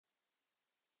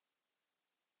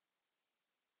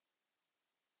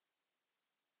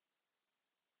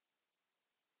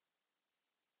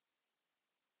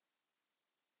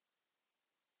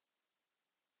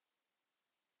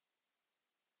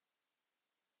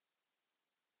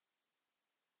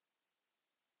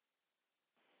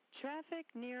Traffic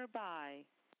nearby.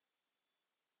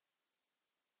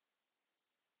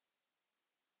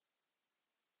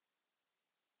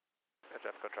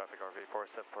 Jeffco traffic RV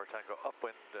 474 Tango,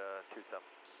 upwind 27.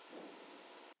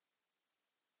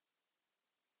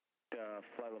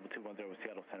 Flight level 210 with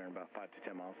Seattle Center in about 5 to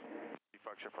 10 miles.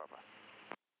 Departure Papa.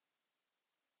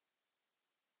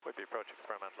 Would be approach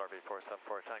experimental RV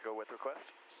 474 Tango with request.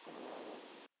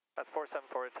 That's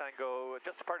 474 Tango,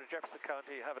 just departed Jefferson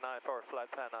County, have an IFR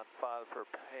flight plan on file for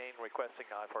Payne requesting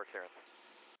IFR clearance.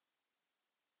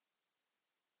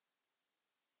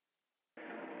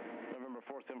 November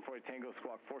 4740 Tango,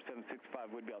 squawk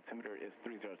 4765, would be altimeter is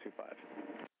 3025.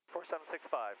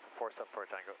 4765,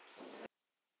 474 Tango.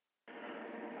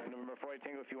 November 48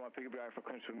 Tango, if you want to pick up your IFR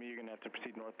clearance with me, you're going to have to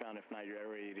proceed northbound. If not, you're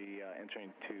already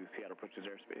entering to Seattle approaches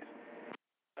airspace.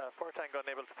 4 Tango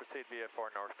unable to proceed via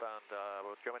 4 northbound.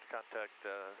 Will you want to contact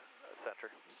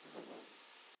center?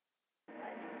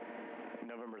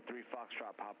 November 3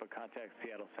 Foxtrot Papa, contact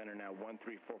Seattle Center now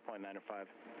 134.905.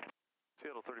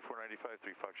 Seattle 3495,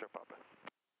 3 Foxtrot Papa.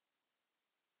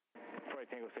 4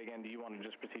 Tango, say again, do you want to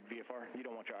just proceed VFR? You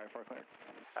don't want your IFR clearance?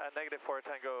 Negative 4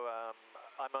 Tango,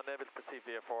 I'm unable to proceed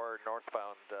via 4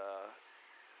 northbound.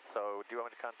 So do you want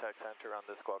me to contact center on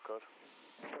this squawk code?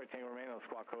 4 Tango, remain on the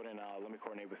squawk code and let me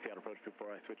coordinate with Seattle approach before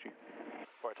I switch you.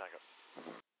 4 Tango.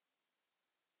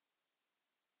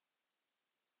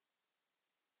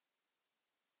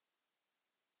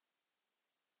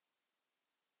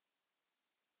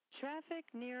 Traffic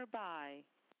nearby.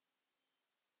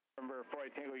 Remember,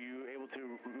 4 Tango, you able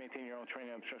to maintain your own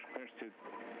training and obstruction clearance to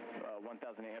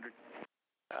 1,800?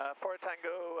 4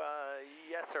 Tango,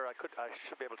 yes sir, I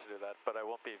should be able to do that, but I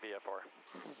won't be VFR.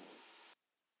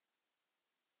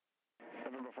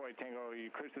 November 4 Tango, you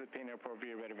clear to the Payne Airport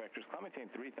via radar vectors, climb maintain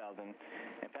 3,000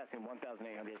 and passing 1,800,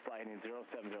 fly heading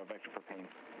 070 vector for Payne.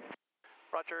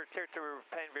 Roger, clear to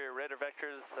Payne via radar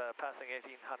vectors, passing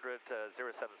 1800,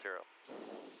 070.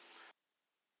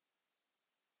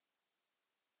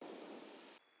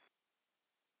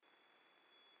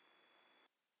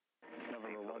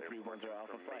 November 1310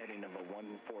 Alpha, fly heading number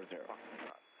 140.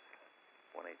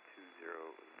 1820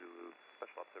 Zulu,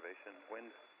 special observation,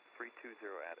 wind 320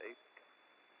 at 8,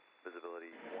 visibility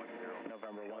 10.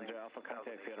 November 10 Alpha,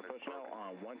 contact Seattle approach now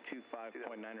on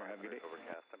 125.9er, have a good day.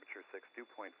 Overcast, temperature 6, dew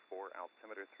point 4,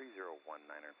 altimeter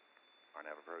 3019er.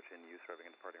 RNAV approach in use, revving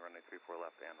and departing runway 34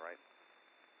 left and right.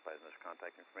 Advise initial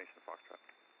contact information, Foxtrot.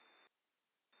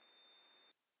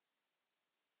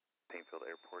 Painfield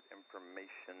Airport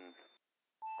information.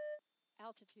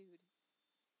 Altitude.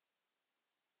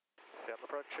 Seattle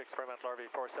approach, experimental RV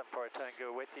 474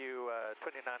 Tango with you,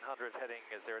 2900 heading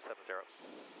 070.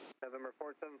 November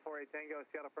 4748 Tango,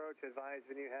 Seattle approach, advise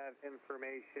when you have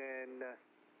information.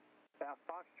 South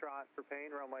Foxtrot for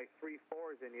Payne, runway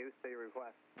 34 is in use, say your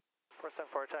request.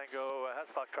 474 Tango, has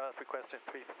Foxtrot requesting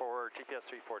 34, GPS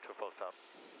 34 to a full stop.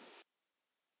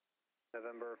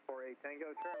 November 48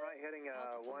 Tango, turn right heading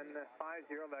 150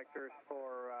 vectors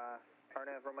for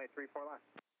RNAV runway 34 left.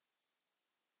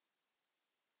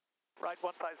 Right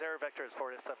 150 vectors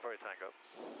 474 Tango.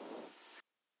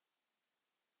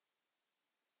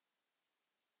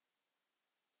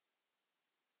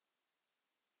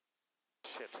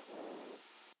 Shit.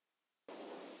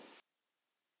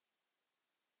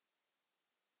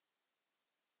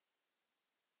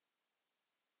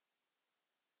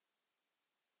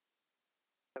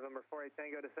 November 48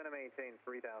 Tango, descend and maintain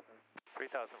 3000.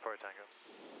 3000 for Tango.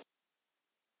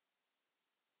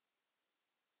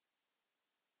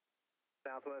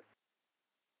 Southwest.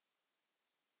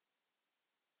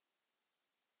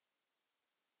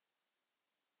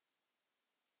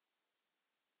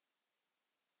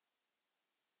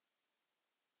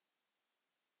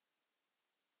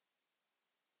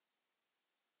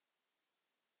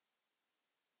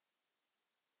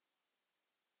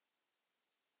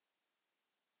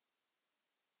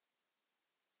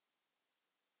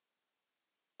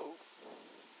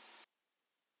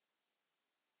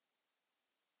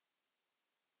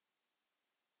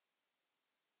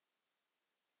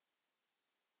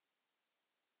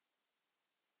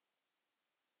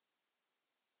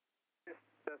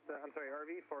 I'm sorry,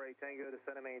 RV 48 Tango,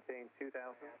 descend and maintain 2000.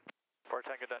 4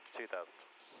 Tango down to 2000.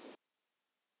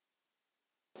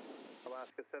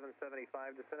 Alaska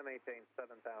 775, descend and maintain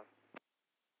 7000.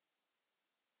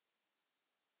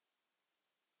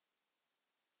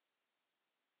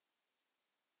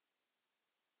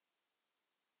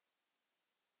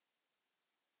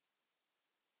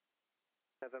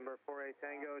 November 48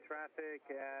 Tango, traffic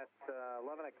at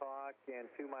 11 o'clock and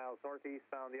 2 miles northeast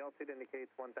bound. The altitude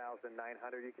indicates 1,900.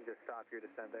 You can just stop your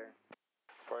descent there.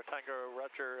 For Tango,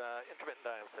 roger, intermittent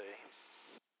IMC.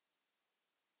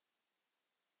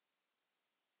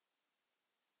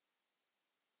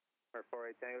 Number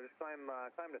 48 Tango, just climb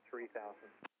to 3,000.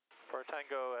 For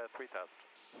Tango, 3,000.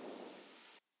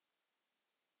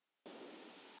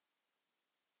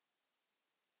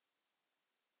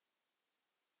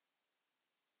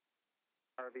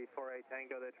 RV48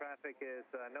 Tango, the traffic is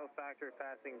no factor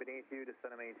passing beneath you,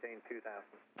 descend and maintain 2,000.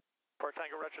 For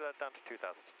Tango, roger that, down to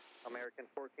 2,000. American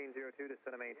 1402,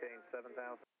 descend and maintain 7,000.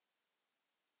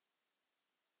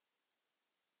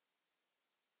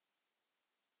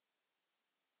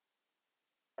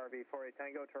 RV48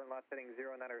 Tango, turn left heading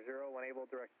 090, when able,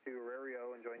 direct to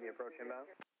Rario and join the approach inbound.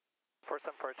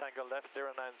 474 Tango, left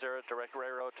 090, direct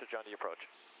railroad to join the approach.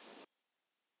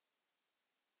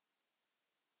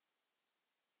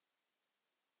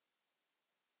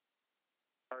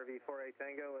 RV48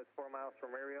 Tango is 4 miles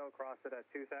from Rario, cross it at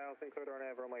 2,000, clear door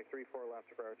nav, runway 34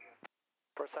 left approach.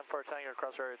 474 Tango,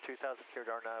 cross area 2,000, clear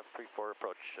door nav, 34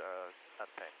 approach at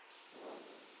Payne.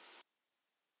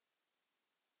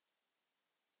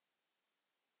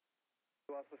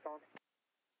 Who else was calling?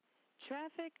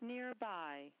 Traffic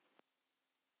nearby.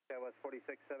 That was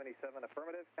 4677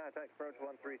 affirmative, contact approach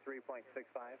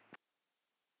 133.65.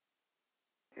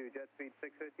 To jet speed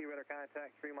 650, radar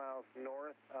contact 3 miles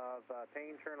north of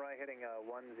Payne, turn right heading 100.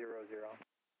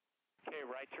 Okay,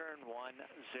 right turn 100,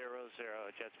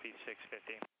 jet speed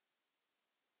 650.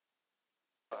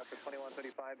 Fox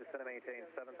 2135, descend and maintain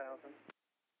 7,000.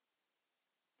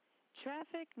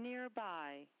 Traffic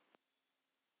nearby.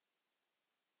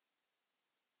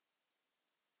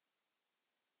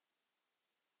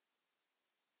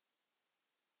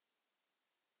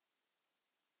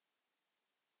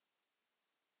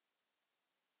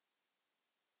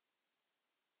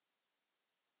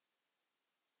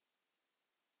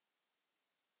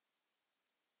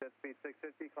 Jet speed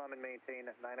 650, climb and maintain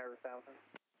 900,000.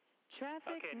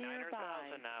 Traffic Okay, nearby.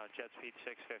 900,000 now, jet speed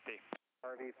 650.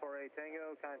 RV48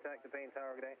 Tango, contact the Payne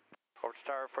Tower, good day. Over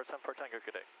Star 474 Tango,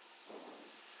 good day.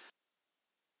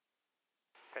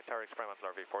 Payne Tower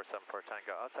experimental RV 474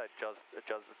 Tango, outside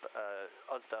USDA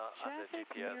on the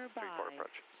Traffic GPS nearby. 34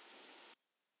 approach.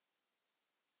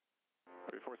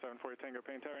 RV 474 Tango,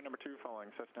 Payne Tower, number 2,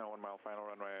 following Cessna 1 mile final,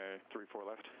 runway 34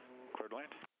 left, cleared land.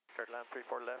 Cleared land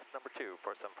 34 left, number 2,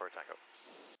 474 Tango.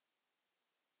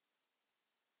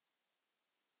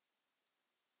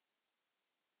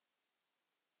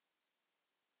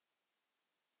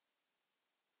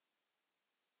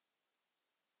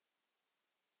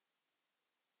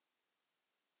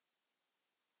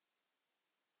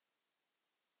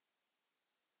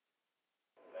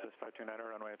 This 529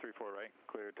 runway 34 right,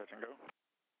 cleared, touch and go.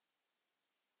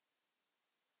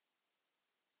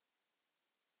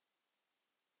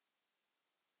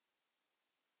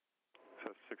 So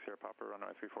 6 Sierra Papa,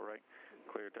 runway 34 right,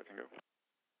 cleared, touch and go.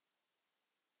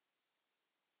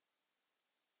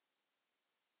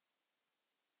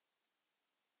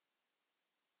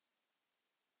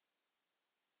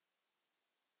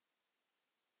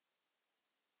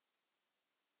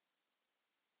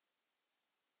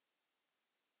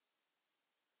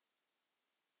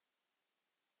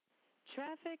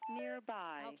 Traffic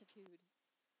nearby. Altitude.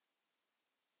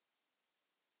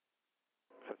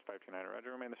 Sets 529,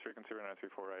 roger, remain this frequency, runway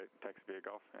 34 right, taxi via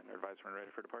Golf, and advise when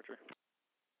ready for departure.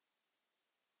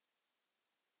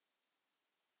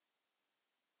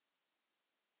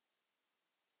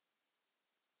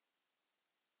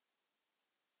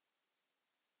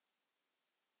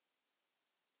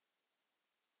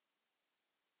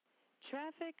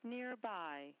 Traffic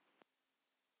nearby.